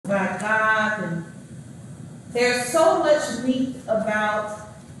There's so much meat about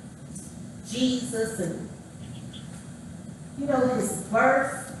Jesus and, you know, his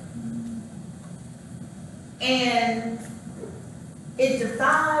birth. And it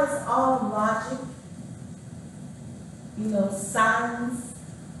defies all logic, you know, science,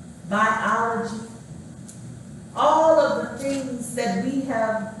 biology, all of the things that we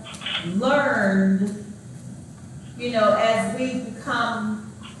have learned, you know, as we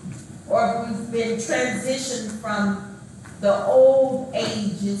become, or we've been transitioned from the old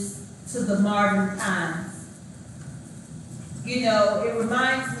ages to the modern times. You know, it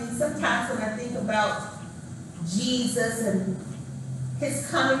reminds me sometimes when I think about Jesus and his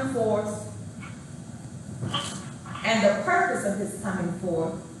coming forth and the purpose of his coming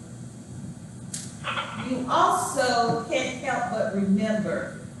forth, you also can't help but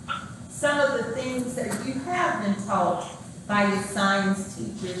remember some of the things that you have been taught by your science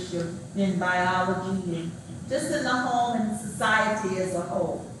teachers, in biology, and just in the home and society as a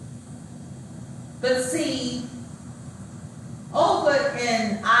whole. But see, over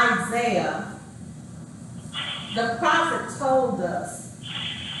in Isaiah, the prophet told us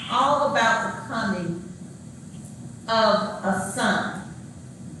all about the coming of a son.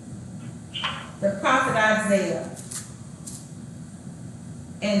 The prophet Isaiah,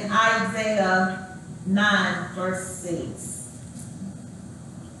 in Isaiah 9, verse 6.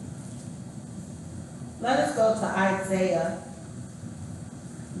 Let us go to Isaiah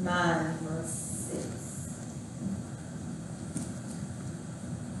 9, verse 6.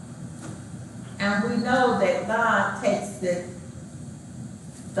 And we know that God takes the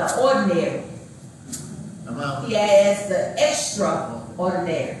ordinary. He adds the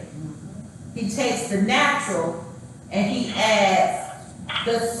extraordinary. He takes the natural and he adds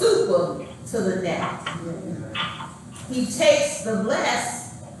the super to the natural. He takes the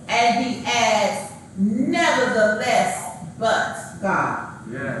less and he adds nevertheless but God.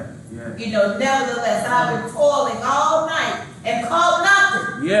 Yeah, yeah. You know, nevertheless, I've been toiling all night and caught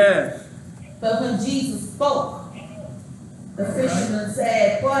nothing. Yes. But when Jesus spoke, the fishermen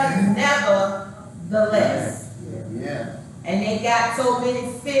said, but nevertheless. Yeah. And they got so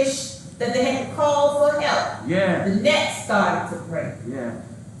many fish that they had to call for help. Yeah. The net started to break. Yeah.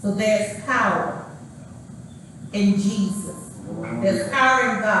 So there's power in Jesus. There's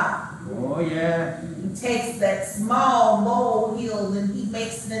power in God. Oh, yeah. He takes that small molehill and he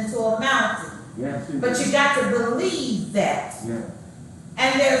makes it into a mountain. Yes. But you got to believe that. Yeah.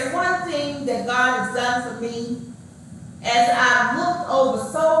 And there's one thing that God has done for me as I've looked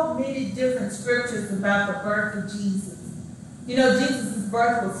over so many different scriptures about the birth of Jesus. You know, Jesus'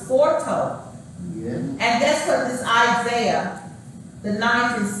 birth was foretold. Yeah. And that's what this Isaiah, the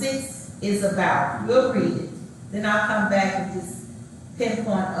 9th and 6th, is about. We'll read it. Then I'll come back and just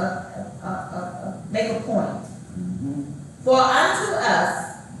pinpoint, make a point. Mm-hmm. For unto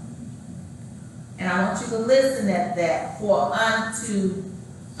us, and I want you to listen at that, for unto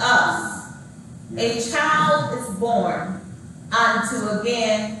us, a child is born, unto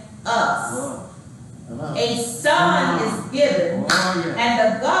again us. Oh. A son is given, yeah. and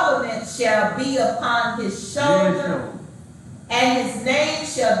the government shall be upon his shoulder, and his name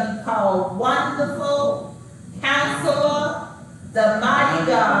shall be called Wonderful, Counselor, the Mighty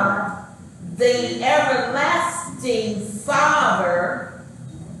God, the Everlasting Father,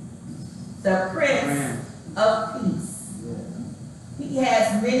 the Prince of Peace. He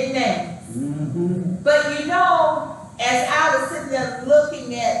has many names. Mm-hmm. But you know, as I was sitting there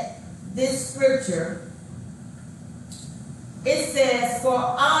looking at this scripture, it says, for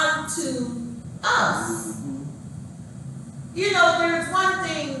unto us. Mm-hmm. You know, there's one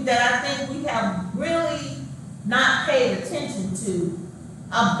thing that I think we have really not paid attention to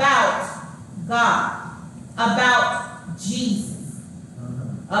about God, about Jesus,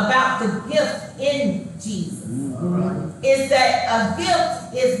 about the gift in Jesus. Mm-hmm. Is that a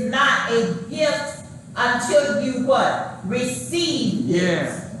gift is not a gift until you what? Receive it.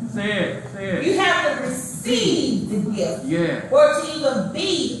 Yeah. Say it. You have to receive the gift. Yeah. For it to even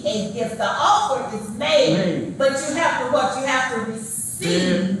be a gift. The offer is made. But you have to what? You have to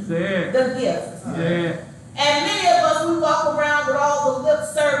receive the gift. Yeah. And many of us, we walk around with all the lip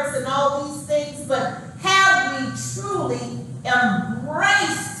service and all these things, but have we truly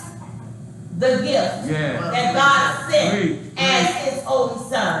embraced the gift that God sent as his only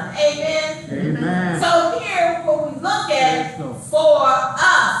son? Amen? Amen. So here, when we look at for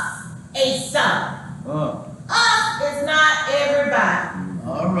us, a son. Us is not everybody.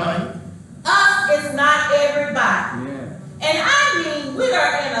 All right. Us is not everybody. Yeah. And I mean, we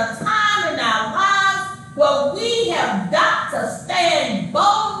are in a time in our lives where we have got to stand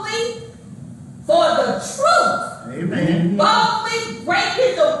boldly for the truth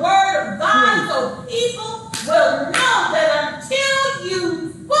will know that until you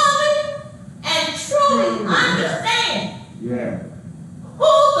fully and truly understand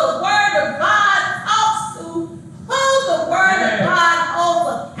who the Word of God talks to, who the Word of God holds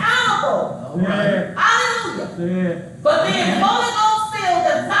accountable. Hallelujah. For being Holy Ghost filled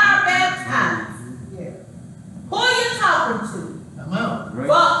and fire baptized. Who are you talking to?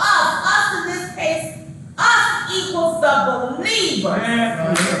 For us in this case, us equals the believer.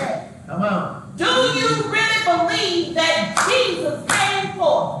 Do you really believe that Jesus came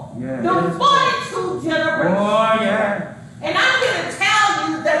for the 42 generations? And I'm here to tell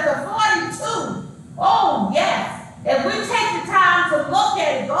you that the 42, oh yes, if we take the time to look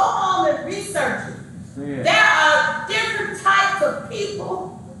at it, go home and research it. There are different types of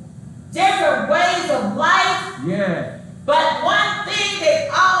people, different ways of life, but one thing they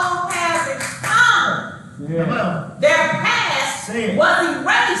all have in common, their past was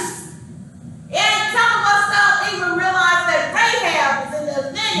erased. And some of us don't even realize that Rahab is in the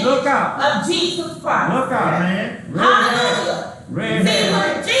lineage of Jesus Christ. Look out, man. Hallelujah. See,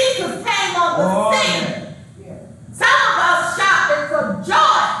 when Jesus came on the scene, some of us shouted for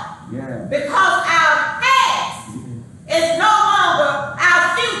joy because our past is no longer our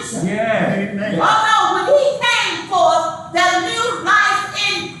future. Oh no, when he came forth, the new life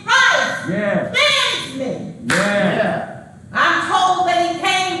in Christ cleansed me. I'm told that he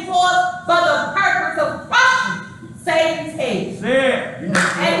came forth for the purpose of crushing Satan's head.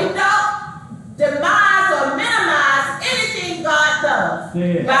 And you don't demise or minimize anything God does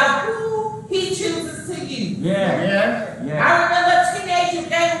by who he chooses to use. I remember a teenager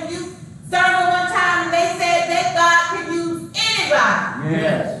gave a youth sermon one time and they said that God can use anybody.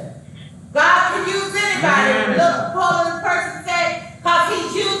 God can use anybody. And the Polish person said, because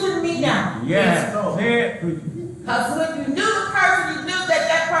he's using me now. Because when you knew the person, you knew that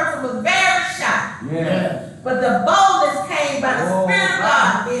that person was very shy. But the boldness came by the Spirit of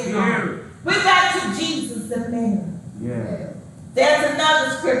God. We're back to Jesus and Mary. There's another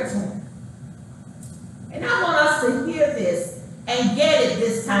scripture. And I want us to hear this and get it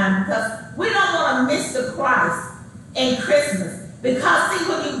this time because we don't want to miss the Christ in Christmas. Because see,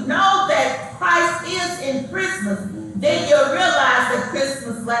 when you know that Christ is in Christmas, then you'll realize that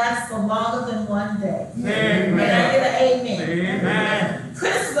Christmas lasts for longer than one day. Can I get an amen?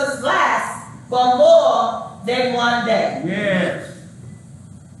 Christmas lasts for more than one day.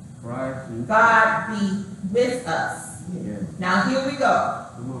 God be with us. Now here we go.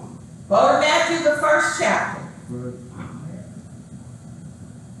 Go to Matthew, the 1st chapter.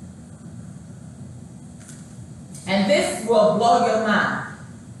 And this will blow your mind.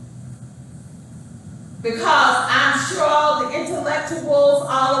 Because I'm sure all the intellectuals,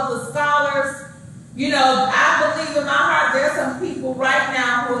 all of the scholars, you know, I believe in my heart there's some people right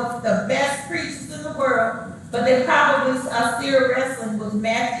now who are the best preachers in the world, but they probably are still wrestling with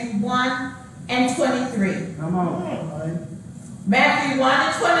Matthew 1 and 23. Come on. Matthew 1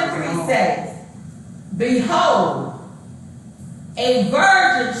 and 23 says, Behold, a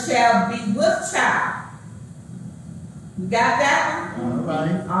virgin shall be with child. You got that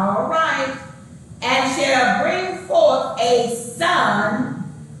one? All right. And shall bring forth a son,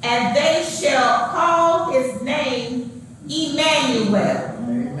 and they shall call his name Emmanuel.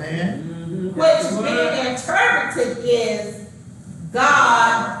 Which being interpreted is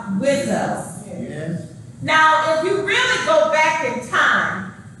God with us. Now, if you really go back in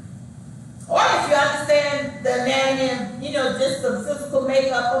time, or if you understand the anatomy and, you know, just the physical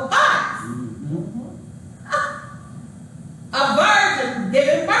makeup of bodies, a virgin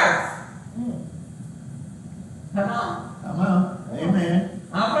giving birth. Come on. Amen.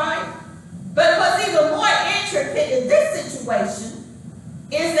 All right. But what's even more intricate in this situation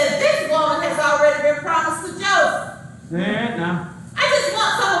is that this woman has already been promised to Joseph. I just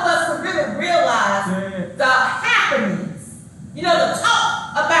want some of us to really realize the happenings. You know, the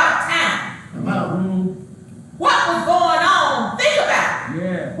talk about time. What was going on? Think about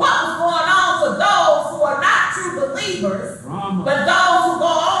it. What was going on for those who are not true believers, but those who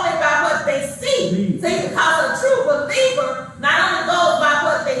go only by what they see. See, because a true believer not only goes by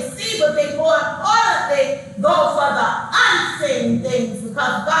what they see, but they more importantly go for the unseen things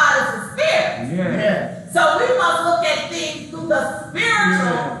because God is a spirit. So we must look at things through the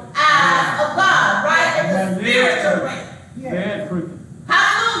spiritual eyes of God, right? In the spiritual realm.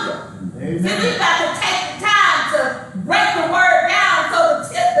 Hallelujah. See, we've got to take the time to break the word down so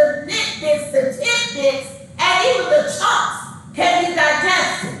the nitbits, the tidbits, and even the chunks can be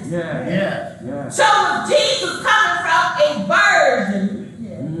digested. So with Jesus coming from a virgin,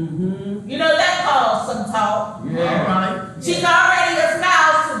 you know, that caused some talk. She's already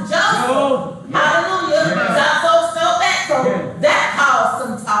espoused to Joseph. Hallelujah. So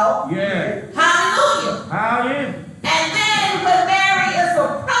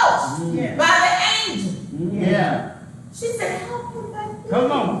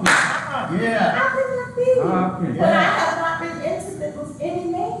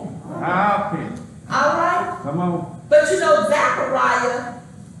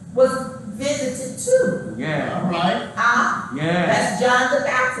Yeah. All right. Yeah. That's John the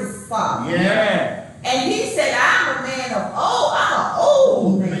Baptist's father. Yeah. And he said, I'm a man of old. I'm an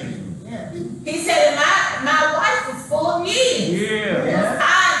old man. Yeah. He said, and my wife is full of years. Yeah. It was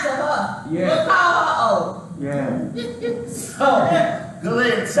kind to her. Yeah. We'll call her old. Yeah. So Go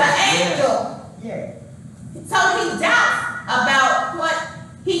ahead. the angel, so he doubts about what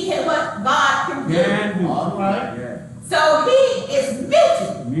God can do. Yeah. All right. Yeah. So he is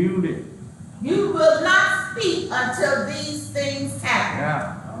muted. Muted. You will not speak until these things happen.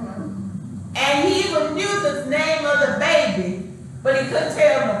 Yeah. And he even knew the name of the baby, but he couldn't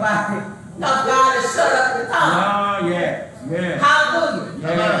tell nobody because God has shut up the tongue. Oh, yeah. Yeah. Hallelujah.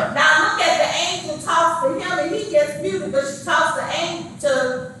 Yeah. Now look at the angel talks to him and he gets muted, but she talks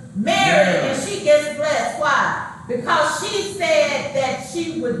to Mary and she gets blessed. Why? Because she said that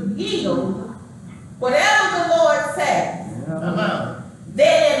she would yield whatever the Lord says.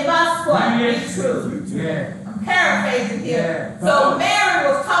 Then it must what? Be true. Yeah. I'm paraphrasing here. Yeah. So Mary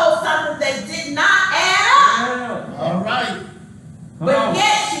was told something that did not add up. Yeah. All right. But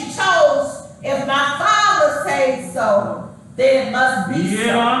yet she chose, if my father says so, then it must be so.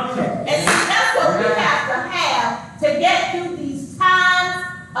 Yeah. And see, that's what we have to get through these times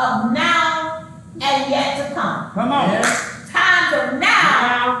of now and yet to come. Come on. Times of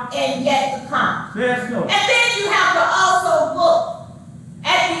now and yet to come. Let's go. And then you have to also look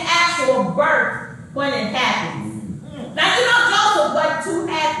at the actual birth when it happens. Now, you know, Joseph wasn't too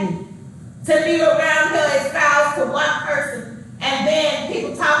happy to be around here espoused to one person and then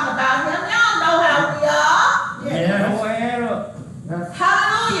people talking about him. Y'all know how we are. Yeah. Go ahead up.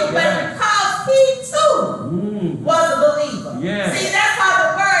 Hallelujah. But because he too was a believer. Yeah. See, that's why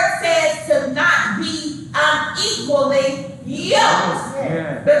the word says to not be unequally yoked.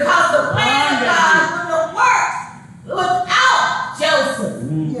 Yeah. Because the plan of God wouldn't have worked without Joseph.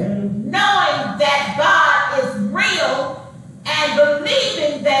 Knowing that God is real and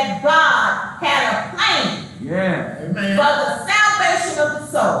believing that God had a plan Yeah. Amen. for the salvation of the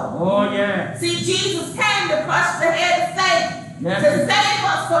soul. Oh, yeah. See, Jesus came to crush the head of Satan, Yes. to save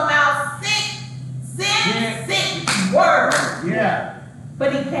us from our sick world. Yeah.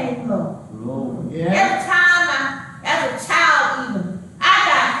 But he came low. Lord. Yeah. Every time as a child even, I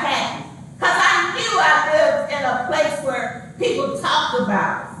got happy. Because I knew I lived in a place where people talked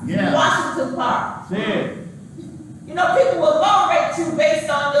about it. Yeah. Washington Park. Say it. You know, people will tolerate you based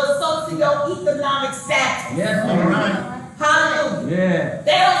on your socioeconomic status. Yes. All right. Hallelujah. Yeah.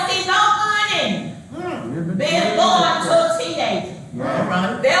 They don't see no good in you being born to a teenager. All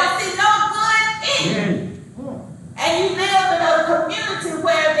right. They don't see no good in you. And you live in a community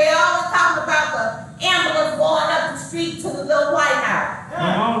where they always talk about the ambulance going up the street to the little White House.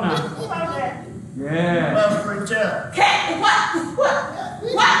 Come on now. Yeah. Well, preach out.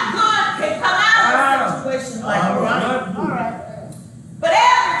 What good can come out of a situation like All that? right. But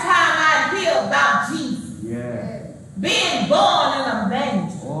every time I hear about Jesus Yeah. being born in a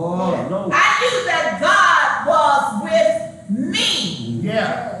manger, Oh, no. I knew that God was with me.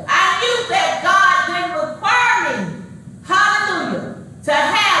 Yeah. I knew that God didn't require me, hallelujah, to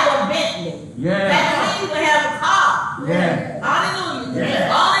have a Bentley. Yeah. That means to have a car. Yeah. Hallelujah.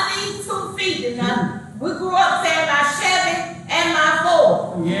 Yeah. All of these 2 feet. And we grew up saying my Chevy and my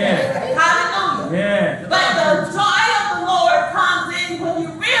Ford. Yeah. Hallelujah. Yeah. But the joy of the Lord comes in when you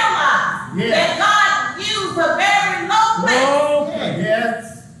realize that God used a very low place Okay.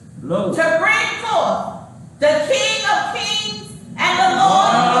 Yes. Low. to bring forth the King of Kings and the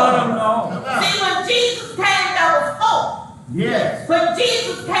Lord of Lords. Oh, no. See, when Jesus came, there was hope. Yes. When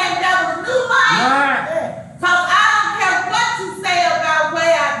Jesus came, there was new life. Right. Because I don't care what you say about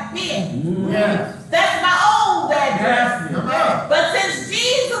where I've been. Yes. That's my old address. Yes. Come on. But since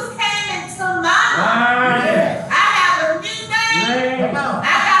Jesus came into my life, Right. I have a new name. Come on.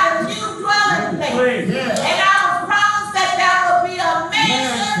 I got a new dwelling place. Please. Yes. And I was promised that there would be a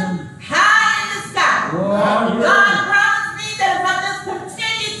mansion high in the sky. Oh, yeah. God promised me that if I just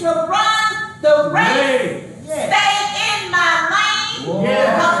continue to run the race, Hey. stay in my lane, Oh.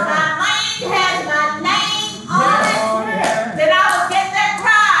 because my lane has my name on it, Oh, yeah. then I will get that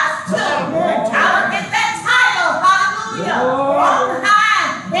prize too. I will get that title, hallelujah, Oh. on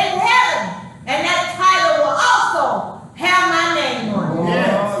high in heaven. And that title will also have my name on it.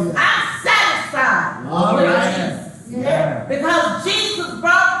 Yes. I'm satisfied All with right. Jesus. Yeah. Because Jesus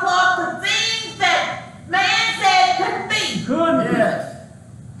brought forth the things that man said couldn't be. Good. Yes.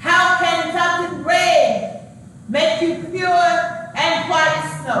 How can something red make you pure and white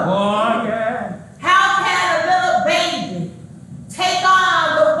as snow? Oh, yeah. How can a little baby take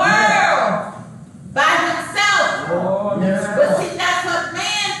on the world by himself? Oh, Yes. But yeah. see, that's what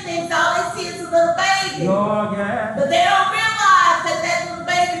man thinks. All they see is a little baby. No.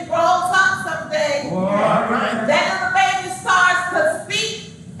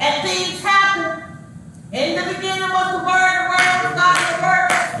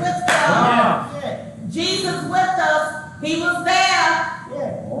 He was there.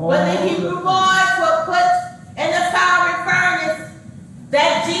 All When the Hebrew the boys were put in the fiery furnace,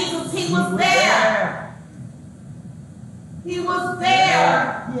 that Jesus, he was there. He was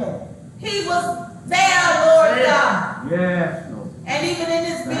there. He was there, Lord God. Yes, Lord. And even in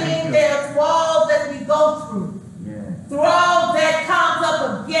this Thank being, you. there's walls that we go through. Yes. Through all that comes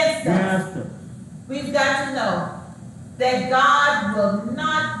up against us. Yes, sir. We've got to know that God will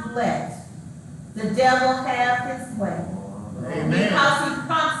not let the devil have his way. Amen. Because he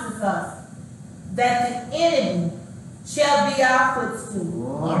promises us that the enemy shall be our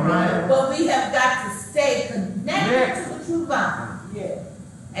footstool. All right. But we have got to stay connected to the true vine.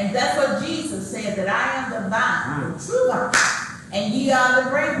 And that's what Jesus said, that I am the vine, the true vine, and ye are the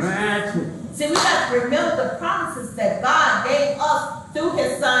branches. Branches. See, we got to remember the promises that God gave us through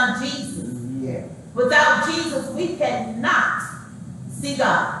his son Jesus. Without Jesus, we cannot see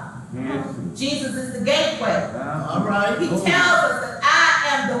God. Yes, sir. Jesus is the gateway. All right. He tells us that I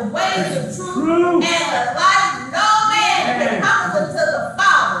am the way, the truth, and the life. No man can come unto the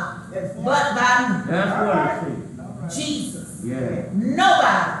Father but by me. That's what it says. Jesus. Yeah.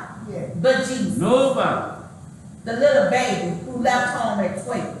 Nobody but Jesus. Nobody. The little baby who left home at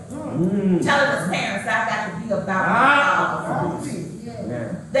 12. Telling his parents, I got to be about my Father.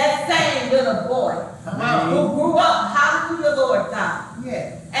 Yeah. That same little boy Come on. who grew up, hallelujah, Lord God,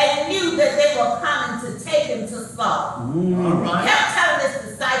 and knew that they were coming to take him to slaughter. All He right. kept telling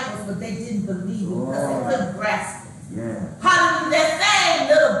his disciples, but they didn't believe him because they couldn't grasp it. Yeah. Hallelujah, that same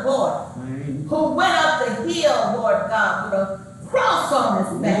little boy Praise. who went up the hill, Lord God, with a cross on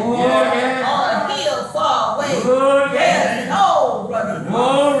his back, Oh, yeah. on a hill far away. Oh, There's yeah. no running.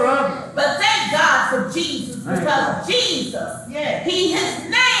 All right. But thank God for Jesus, because Jesus, his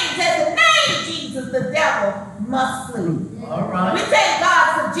name says the name Jesus, the devil must flee. All We right. thank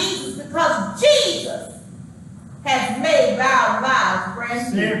God for Jesus because Jesus has made our lives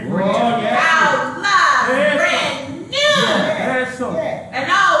brand new. Stay Oh, free. yeah. Our lives Yes. brand new. Yes, sir.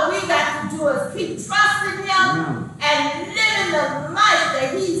 And all we got to do is keep trusting him and living the life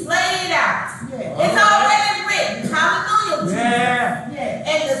that he's laid out. It's already written. Hallelujah, Jesus. Yeah.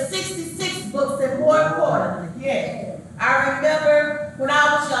 And the 66 books, and more importantly, I remember when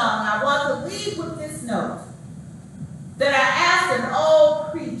I was young, I want to leave with this note, that I asked an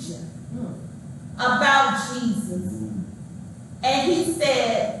old preacher about Jesus. And he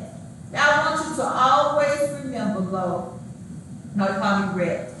said, I want you to always remember, Lord, no, he called me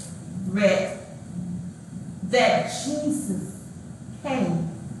Red, that Jesus came.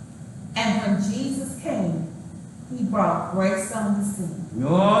 And when Jesus came, he brought grace on the scene.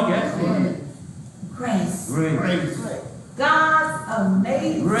 Oh, yes, sir. Grace. Great. Praise. God's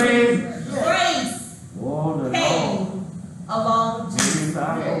amazing Great. grace Oh, the Lord. came along with Jesus. Praise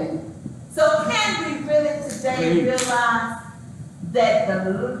our Lord. So can we really today realize that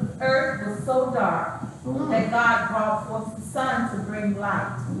the earth was so dark that God brought forth the sun to bring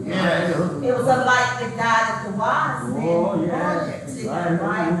light? Yes. It was a light that guided the wise men. Oh, yeah. See that,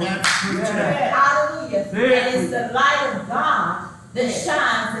 right? That's true. Hallelujah. And Yeah. it's the light of God that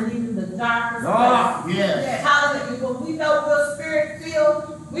shines in even the darkest Oh, places. Yes. Hallelujah. When we know we're spirit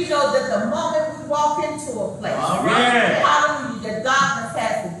filled, we know that the moment we walk into a place, All right. Yeah. hallelujah, the darkness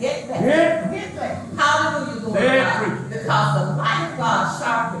has to get back. Yeah. Hallelujah, Lord Yeah. God. Because the light of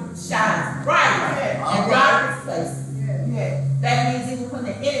God shines bright All in right. darkest places. That means even when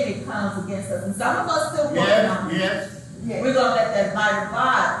the enemy comes against us, and some of us still working on it, Yes. Yes. we're going to let that light of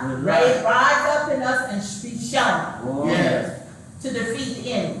God rise up in us and be shown Oh, Yes. to defeat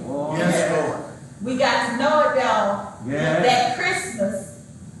the enemy. Oh, Yes, Lord. We got to know it, y'all, Yeah. that Christmas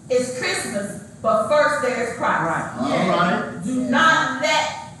is Christmas, but first there is Christ. Right. All right. Do not let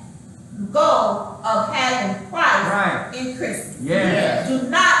go of having Christ Right. in Christmas. Yeah. Do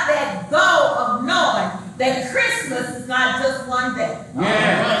not let go of knowing that Christmas is not just one day.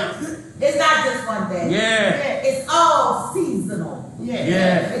 Yeah. It's not just one day. Yeah. It's all seasonal.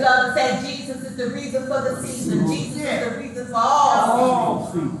 Yeah. We love to say Jesus is the reason for the season. Jesus is the reason for all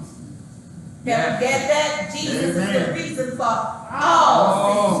All seasons. seats. Can we get that? Jesus is the Amen. reason for all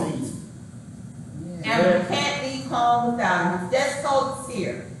Oh. seasons. And we can't leave home without him. It's just told us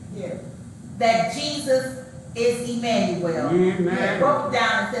here that Jesus is Emmanuel. Amen. He broke it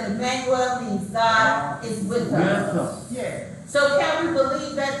down and said Emmanuel means God is with Yes, us. sir. So can we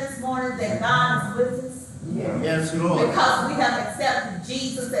believe that this morning, that God is with us? Yes, Lord. Because we have accepted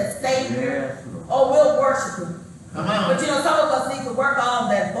Jesus as Savior, Yes, Lord. or we'll worship him. Come But on. you know, some of us need to work on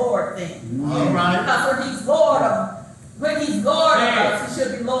that Lord thing. All right. Because when he's Lord of us, he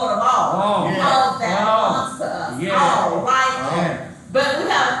should be Lord of all. All. Yeah. All that All. belongs to us. Yeah. All, right? Yeah. But we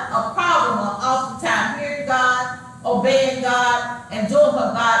have a problem oftentimes hearing God, obeying God and doing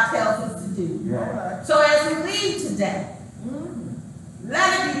what God tells us to do. Yeah. So as we leave today,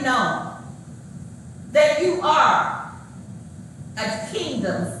 let it be known that you are a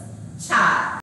kingdom's child.